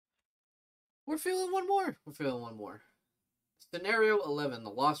We're feeling one more. We're feeling one more. Scenario 11, The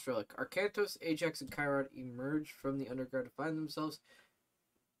Lost Relic. Arcantos, Ajax, and Chiron emerge from the underground to find themselves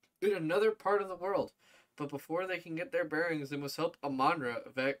in another part of the world. But before they can get their bearings, they must help Amanra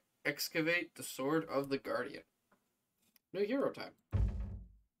excavate the Sword of the Guardian. New hero time.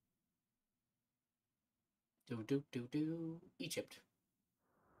 Egypt.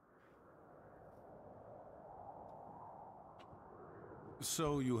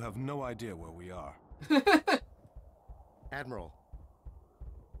 So you have no idea where we are? Admiral.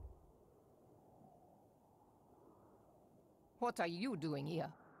 What are you doing here?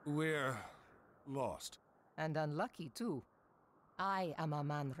 We're lost. And unlucky, too. I am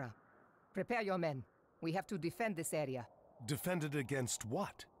Amanra. Prepare your men. We have to defend this area. Defend it against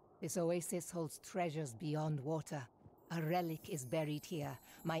what? This oasis holds treasures beyond water. A relic is buried here.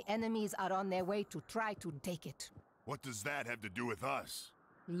 My enemies are on their way to try to take it. What does that have to do with us?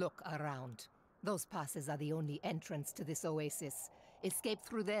 Look around. Those passes are the only entrance to this oasis. Escape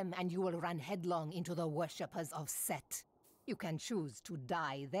through them and you will run headlong into the worshippers of Set. You can choose to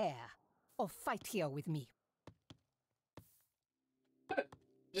die there, or fight here with me.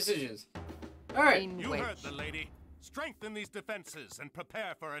 Decisions. Alright. You heard the lady. Strengthen these defenses and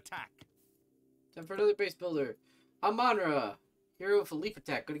prepare for attack. Time for another base builder. Amanra. Hero with a leap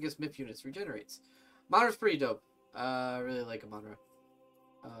attack. Good against myth units. Regenerates. Amanra's pretty dope. I really like Amanra.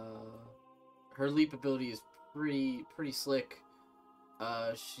 Her leap ability is pretty slick.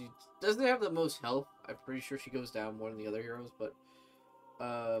 She doesn't have the most health. I'm pretty sure she goes down more than the other heroes, but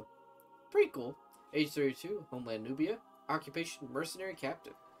pretty cool. Age 32, homeland Nubia. Occupation, mercenary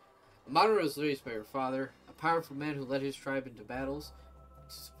captain. Amanra was raised by her father, a powerful man who led his tribe into battles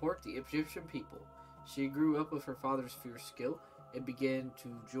to support the Egyptian people. She grew up with her father's fierce skill and began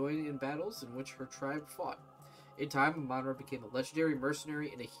to join in battles in which her tribe fought. In time, Amanra became a legendary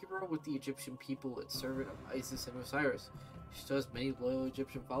mercenary and a hero with the Egyptian people and servant of Isis and Osiris. She still has many loyal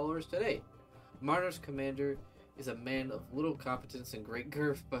Egyptian followers today. Amanra's commander is a man of little competence and great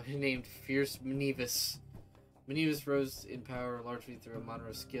girth, but named Fierce Mnevis. Mnevis rose in power largely through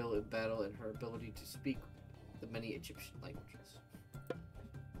Amanra's skill in battle and her ability to speak the many Egyptian languages.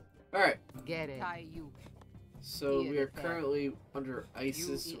 Alright. Get it. So we are currently under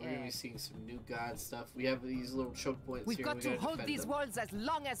Isis, so we're going to be seeing some new god stuff. We have these little choke points We've here. got to hold these walls as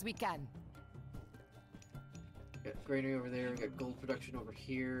long as we can. We got granary over there, we got gold production over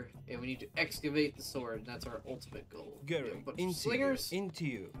here, and we need to excavate the sword, and that's our ultimate goal. Going into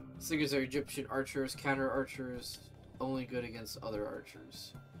you. Slingers are Egyptian archers, counter archers, only good against other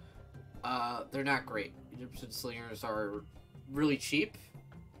archers. They're not great. Egyptian slingers are really cheap.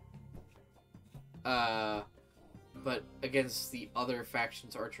 But against the other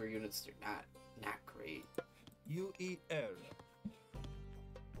factions' archer units, they're not great. UEL.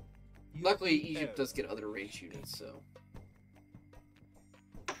 Luckily, Egypt does get other range units, so.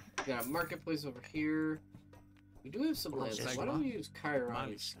 We got a marketplace over here. We do have some land, so why don't we use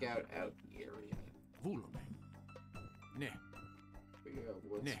Chiron to scout out the area? Figure out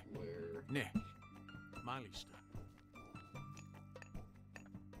what's where.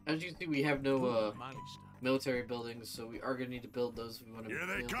 As you can see, we have no military buildings, so we are going to need to build those if we want to build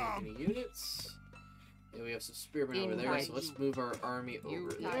any units. And we have some spearmen over there, so let's move our army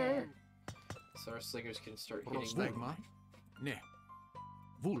over there. So our slingers can start hitting them.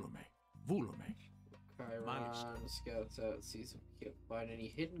 Chiron scouts out, sees if we can't find any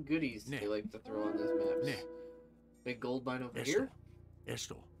hidden goodies they like to throw on these maps. Big gold mine over here.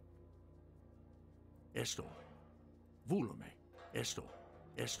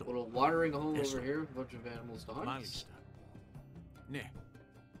 Little watering hole over here, a bunch of animals to hunt.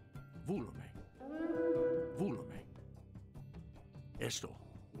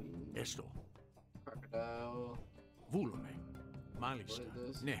 Crocodile. What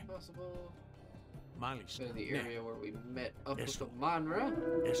is this possible? In the area where we met up with Amanra.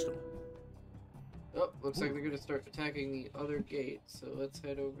 Oh, looks like they're going to start attacking the other gate, so let's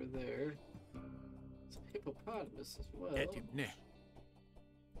head over there. It's a hippopotamus as well.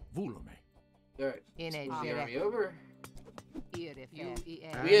 Alright, let's move the army over. We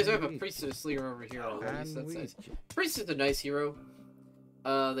guys have a priestess slinger over here already, so that's nice. Priest is a nice hero.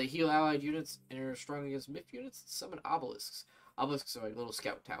 They heal allied units and are strong against myth units and summon obelisks. Obelisks are like little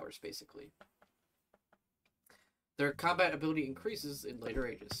scout towers, basically. Their combat ability increases in later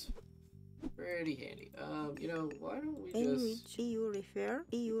ages. Pretty handy. You know, why don't we just... EU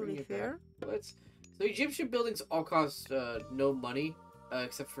refer? Let's... So Egyptian buildings all cost no money,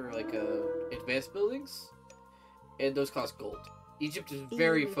 except for like advanced buildings. And those cost gold. Egypt is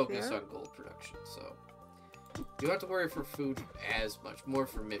very focused on gold production, so... You don't have to worry for food as much. More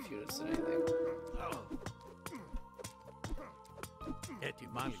for myth units than anything.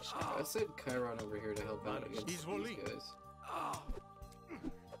 I sent Chiron over here to help out against these guys.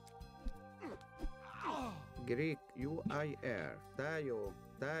 Greek, UIR, Tayo.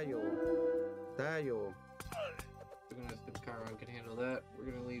 We're gonna think Chiron can handle that. We're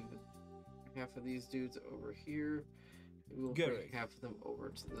gonna leave half of these dudes over here. And we'll bring half of them over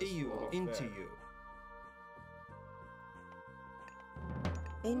to this wall. Into you.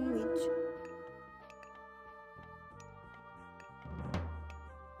 In which?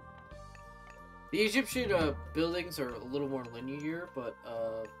 The Egyptian buildings are a little more linear, but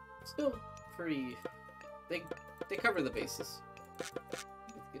still pretty. They cover the bases. Let's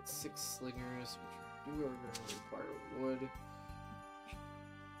get 6 slingers, which we are going to require wood.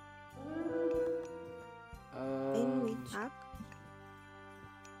 In which act?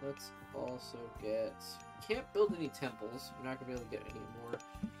 Let's also get. Can't build any temples. We're not gonna be able to get any more.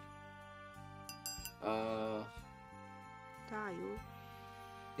 Tayo.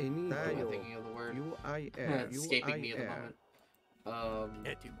 I'm not thinking of the word. UIR. Escaping me at the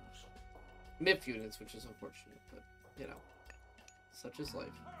moment. Myth units, which is unfortunate, but you know, such is life.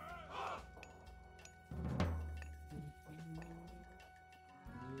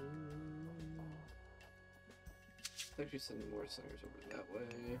 Let's actually send more slingers over that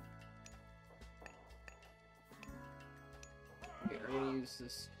way. Okay, we're gonna use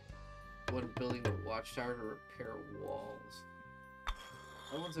this one building the watchtower to repair walls.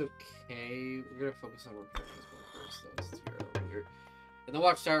 That one's okay. We're gonna focus on repairing this one first, though, since we're over here. And the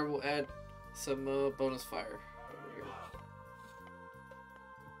watchtower will add some bonus fire over here.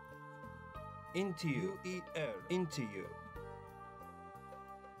 Into you. UER. Into you.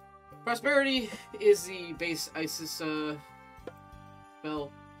 Prosperity is the base ISIS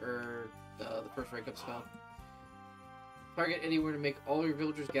spell, or the first rank up spell. Target anywhere to make all your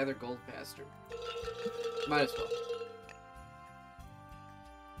villagers gather gold faster. Might as well.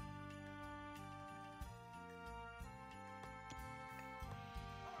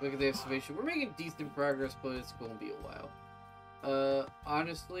 Look at the excavation. We're making decent progress, but it's going to be a while.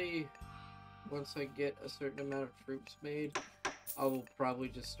 Honestly, once I get a certain amount of troops made, I will probably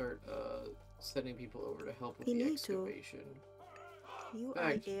just start sending people over to help with the excavation.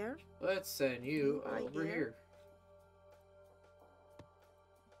 UIR. Let's send you over here.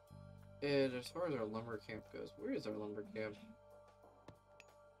 And as far as our lumber camp goes, where is our lumber camp?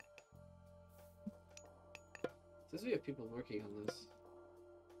 Says we have people working on this.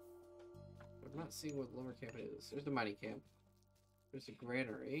 I'm not seeing what lumber camp is. There's the mining camp. There's a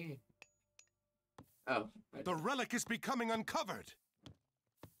granary. Oh. The relic is becoming uncovered.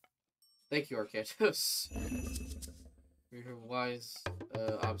 Thank you, Arcantos. For your wise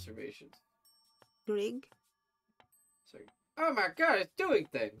observations. Grig. Sorry. Oh my god, it's doing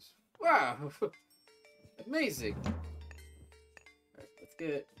things! Wow! Amazing! Alright, let's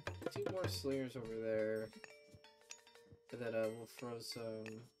get 2 more slingers over there. And then we'll throw some...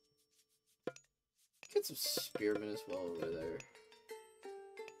 Get some spearmen as well over there.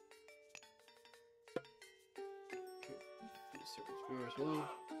 Spear as well.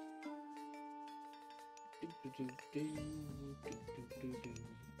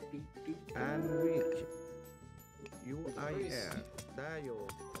 And reach. UIR. Tayo.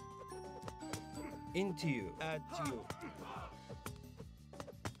 Into you. At you.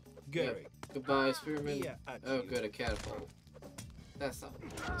 Gary. Goodbye, spearman. Yeah, oh, good, a catapult. That's not what I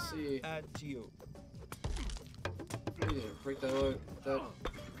want to see. At you. We need to break that thing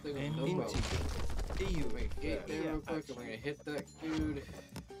with no into bow. you. Wait, get there real quick, and we're gonna hit that dude.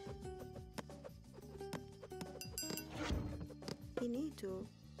 Inito.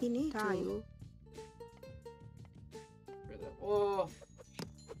 Tayo. Clear that wall.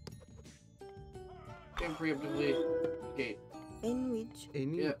 Game preemptively. Gate. In which?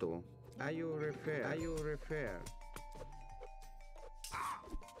 Enito. Are you refer?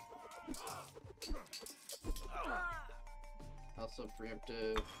 Also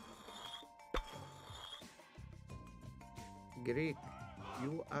preemptive. Greek.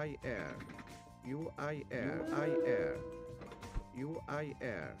 UIR.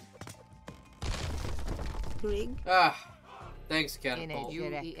 UIR. Grig. Ah, thanks, catapult. You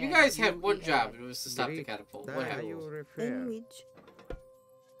guys had one job, and it was to stop the catapult. What happened? In which?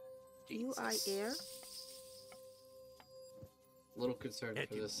 Jesus. UIR. A little concerned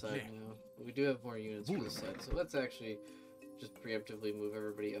for this side now. We do have more units for this side, so let's actually just preemptively move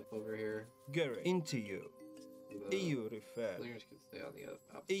everybody up over here. Gary. Into you. EU refer. Players can stay on the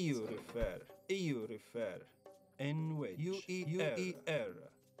opposite EU side. refer. EU refer. In which? UER.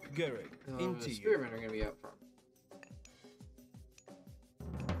 Gary. Into The you. spearmen are going to be out front.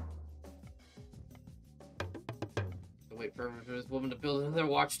 wait for this woman to build another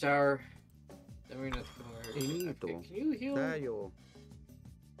watchtower. Then we're gonna have to come over here. Inito. Okay, can you heal Tayo.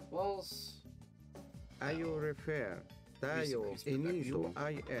 walls? Ayo refer. Tayo. Increase production. Inito.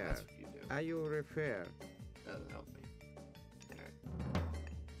 That's IR. what you do. Ayo refer. Doesn't help me. Alright.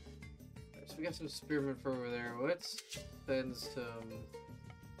 So we got some spearmen from over there. Let's send some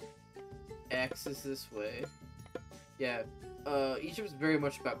axes this way. Yeah. Egypt is very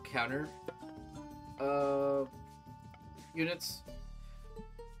much about counter units.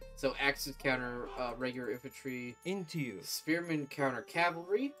 So axes counter regular infantry, Into you. spearmen counter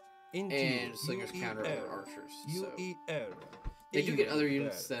cavalry, Into and you. slingers counter other archers. So UER. they do get other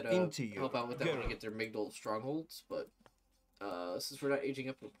units that Into you. help out with that when you Go. get their Migdol strongholds, but since we're not aging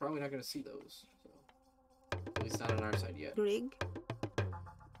up, we're probably not going to see those. So at least not on our side yet. Rig.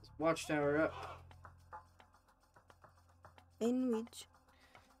 Watchtower up. In which.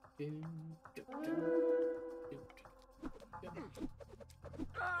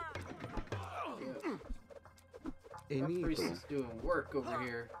 Our priest Inito. is doing work over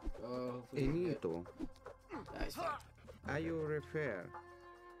here. Oh, hopefully we get- Inito. Nice. Ayo refer.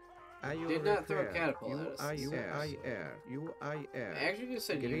 Ayo Did not throw a refer. catapult at us. UIR. I UIR. actually just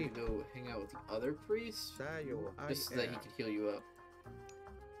said you Greek. could go hang out with the other priest, Tayo. just so that he could heal you up.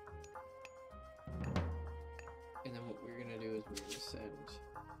 And then what we're gonna do is we're gonna send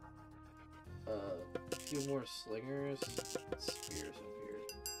a few more slingers and spears in here.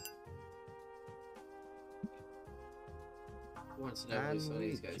 Once inevitably some of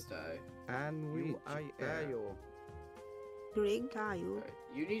these guys die. And we Tayo. Rig. Tayo. Alright,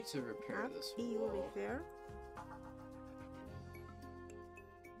 you need to repair Up. this EU wall. refer.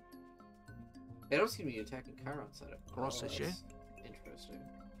 They don't seem to be attacking Chiron side. Process, yeah? Interesting.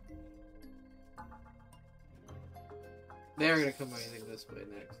 They're gonna come I think this way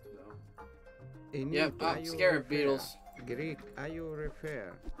next, though. Yep, scarab beetles. Greek. Ayo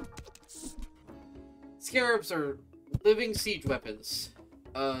refer. Scarabs are living siege weapons.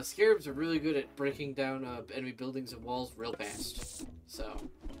 Scarabs are really good at breaking down enemy buildings and walls real fast. So,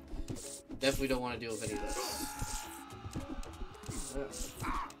 definitely don't want to deal with any of this.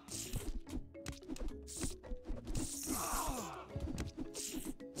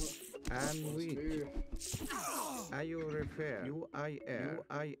 And we Spear. Ayo refer. UIR.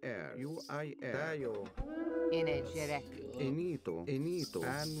 UIR. Tayo. Inejerek. Inito.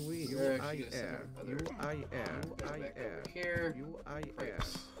 And we You're actually gonna UIR. send another- UIR. Go back UIR. over here. UIR.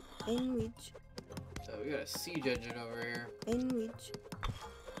 Price. In which. So we got a siege engine over here. In which.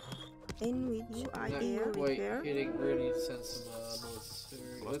 In which. Not UIR quite refer. hitting. We're gonna need to send some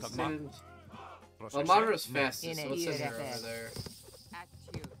military. Let's Rostagma. send. Process, Well, yeah? Amanra's fastest, so let's send her Inejerek. over there. At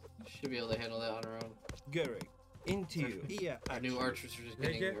you. Should be able to handle that on her own. Gary. Into you. Yeah. Our new archers are just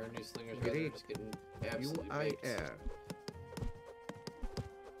getting, or new slingers rather, are just getting absolutely baked. UIR.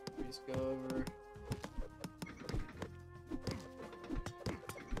 Please go over.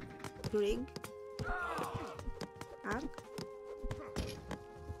 Rig. Up.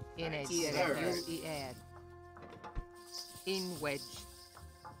 Inejerek. Alright. UER. In wedge.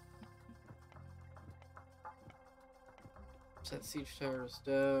 Set siege towers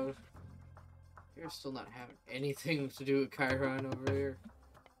down. You're still not having anything to do with Chiron over here.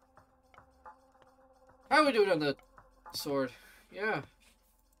 How we doing on the sword? Yeah.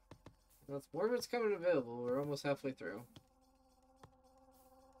 That's more of it's coming available. We're almost halfway through.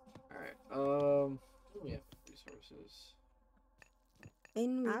 Alright, what do we have resources?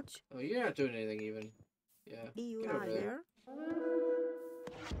 In which. Oh, you're not doing anything even. Yeah. EU Get over there.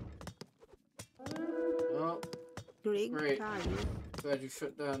 Well, Rig. Great. Tayo. glad you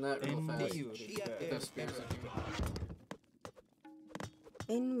shut down that real Into fast. you. Get those spears in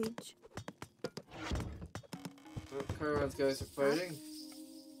here. In which. Oh, Chiron's guys are fighting.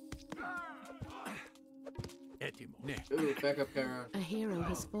 Etimo. Ne. Ooh, back up, Chiron. A hero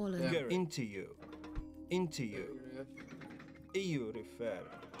has fallen. Yeah. Gary. Into you. Into you. EU refer.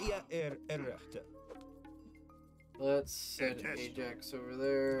 IR errechte. Let's send Fantastic. Ajax over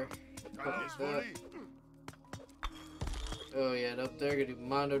there. Yes, That. buddy. Oh yeah, and up there, gonna do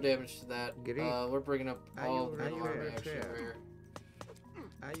mondo damage to that. Great. We're bringing up all the Are you army fair? actually over here.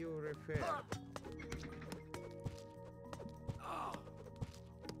 Ayo refer.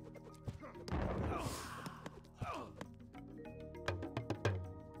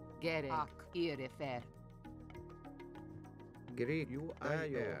 Gerek. Irefer. Greek.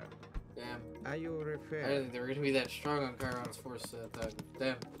 UIR. Damn. Ayo I didn't refer. think they were gonna be that strong on Chiron's force that time.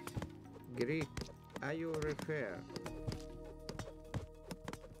 Damn. Greek. Ayo refer.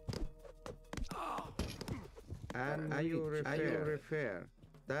 And ayo refer.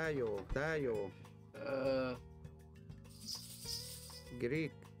 Tayo. Uh,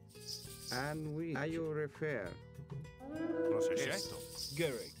 Greek. And which are you refer? Procesetto.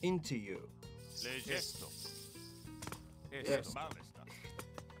 Garrick, into you. Legesto. Yes. Esto malesta.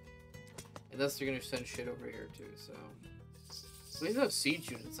 Unless they're gonna send shit over here too, so. We even have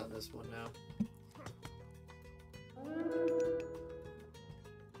siege units on this one now.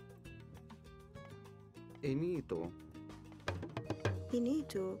 Enito.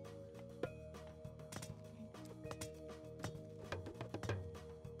 Finito.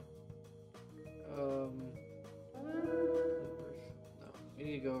 No, we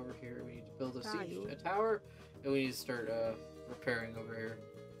need to go over here. We need to build a tower, and we need to start repairing over here.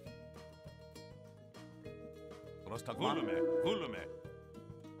 Prosta volume. Volume.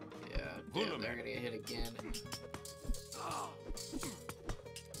 Yeah, damn, they're gonna get hit again.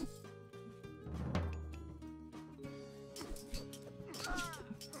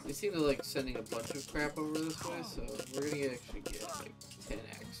 They seem to like sending a bunch of crap over this way, so we're gonna actually get like 10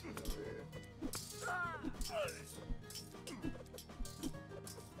 axes over here.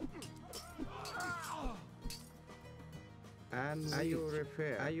 And are you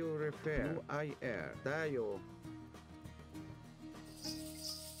refer? Are you refer? I air. Dio.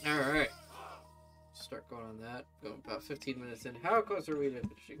 Alright. Start going on that. Going about 15 minutes in. How close are we to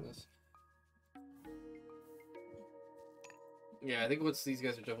finishing this? Yeah, I think once these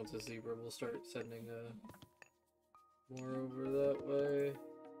guys are done with the zebra, we'll start sending more over that way.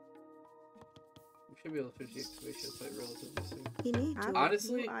 We should be able to finish the excavation site relatively soon. Finito.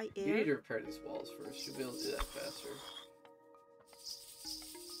 Honestly, I you need to repair these walls first. You'll be able to do that faster.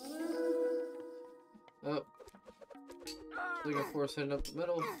 Oh. They're gonna force heading up the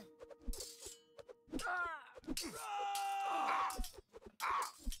middle.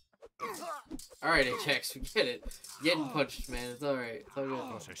 Alright, Ajax, we get it. Getting punched, man. It's alright. It's all good.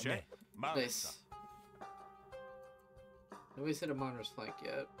 Procesce. Nice. Malesta. Nobody's hit Amanra's flank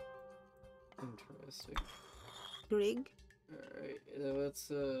yet. Interesting. Grig. Alright, now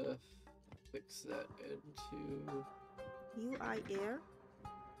let's fix that into... UI air.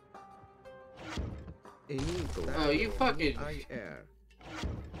 Enito. Oh, you fucking... I air.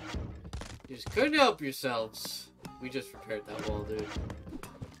 You just couldn't help yourselves. We just repaired that wall, dude.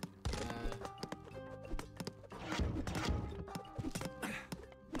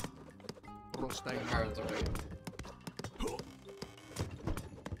 Carlin's alright.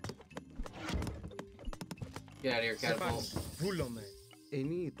 Get out of here, catapult. Volume.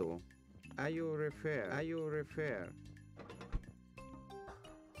 Enito. Are you refer? Are you refer?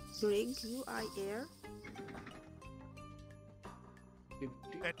 Grig. UI air.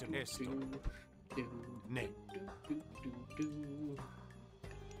 Et esto. Ne.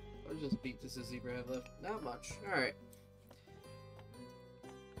 What does beat does the zebra have left? Not much. Alright.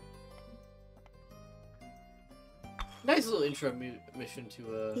 Nice little intro mission to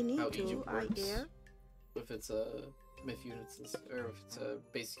how Finito. Egypt I works. air. If it's myth units and, or if it's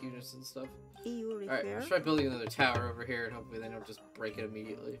basic units and stuff. EU Alright, refer. let's try building another tower over here and hopefully they don't just break it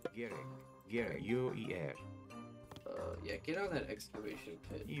immediately. Garrick. Garrick. You air. Yeah, get on that excavation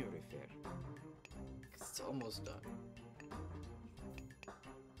pit. You refer. 'Cause it's almost done.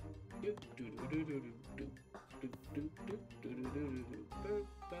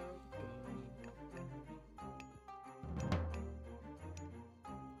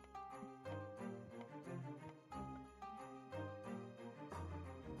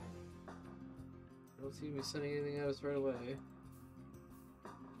 I don't seem to be sending anything at us right away.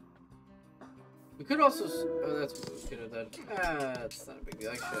 We could also. Oh, that's what we could have done. Ah, it's not a big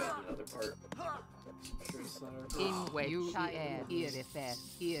deal. Actually, I had another part. I'm sure it's not our In fault. which I'm using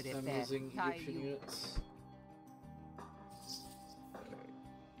Egyptian units.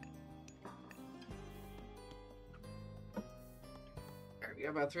 Alright, we got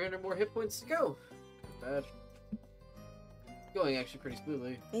about 300 more hit points to go. Not bad. Going actually pretty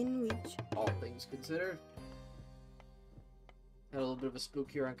smoothly, In which. all things considered. Had a little bit of a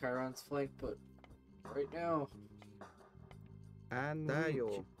spook here on Chiron's flank, but right now, And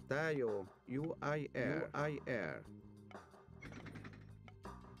Dio. Dio. You I air. I air.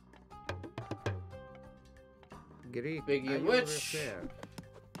 Greek. Biggie are you Witch. refer?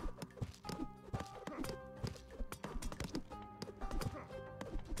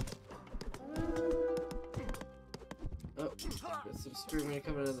 oh, got some spearmen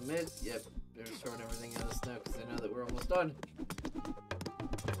coming in the mid. Yep, they're throwing everything at us now because they know that we're almost done.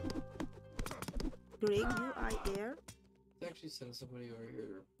 Grig. UI air. Let's actually send somebody over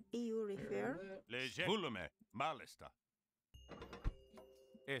here EU to repair refer. that. Lege. Volume. Malesta.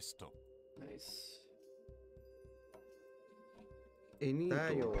 Esto. Nice. Enito.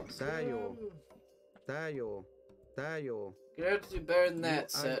 Dio. Get Dio. Dio. out You have to do better than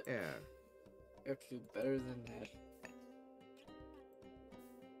that, You are Set. heir. You have to do better than that.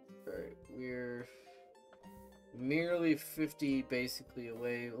 Alright, we're merely 50 basically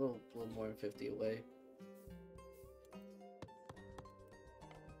away. A little more than 50 away.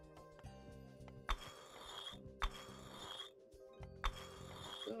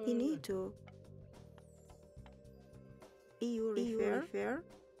 You need to. EU repair.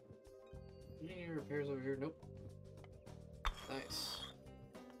 Any repairs over here? Nope. Nice.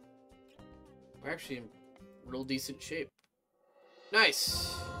 We're actually in real decent shape.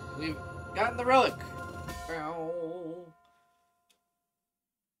 Nice! We've gotten the relic! Ow.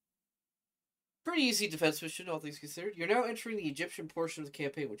 Pretty easy defense mission, all things considered. You're now entering the Egyptian portion of the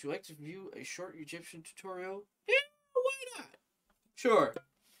campaign. Would you like to view a short Egyptian tutorial? Yeah, why not? Sure.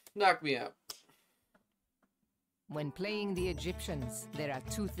 Knock me out. When playing the Egyptians, there are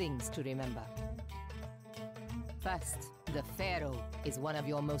two things to remember. First, the Pharaoh is one of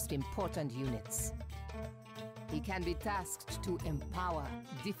your most important units. He can be tasked to empower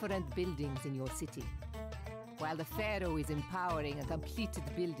different buildings in your city. While the Pharaoh is empowering a completed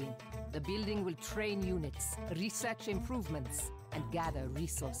building, the building will train units, research improvements, and gather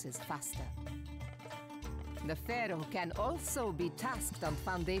resources faster. The Pharaoh can also be tasked on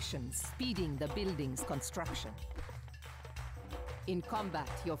foundations, speeding the building's construction. In combat,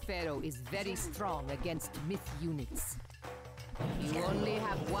 your Pharaoh is very strong against myth units. You only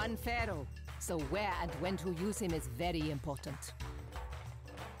have one Pharaoh, so where and when to use him is very important.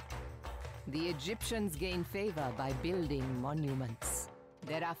 The Egyptians gain favor by building monuments.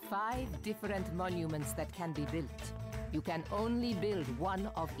 There are 5 different monuments that can be built. You can only build one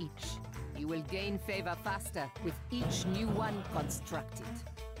of each. You will gain favor faster with each new one constructed.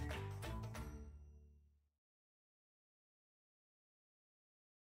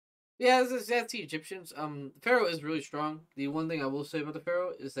 Yeah, that's the Egyptians. The Pharaoh is really strong. The one thing I will say about the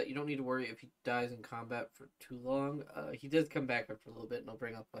Pharaoh is that you don't need to worry if he dies in combat for too long. He does come back after a little bit, and he'll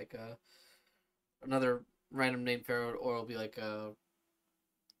bring up like another random name Pharaoh, or it'll be like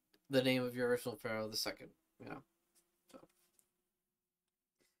the name of your original Pharaoh, the second. You know, so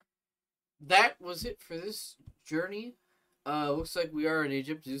that was it for this journey. Looks like we are in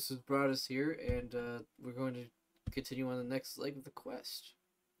Egypt. Zeus has brought us here, and we're going to continue on the next leg of the quest.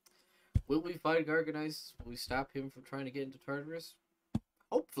 Will we fight Garganites? Will we stop him from trying to get into Tartarus?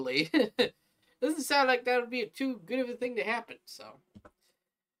 Hopefully. Doesn't sound like that would be too good of a thing to happen, so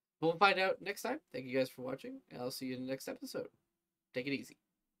we'll find out next time. Thank you guys for watching, and I'll see you in the next episode. Take it easy.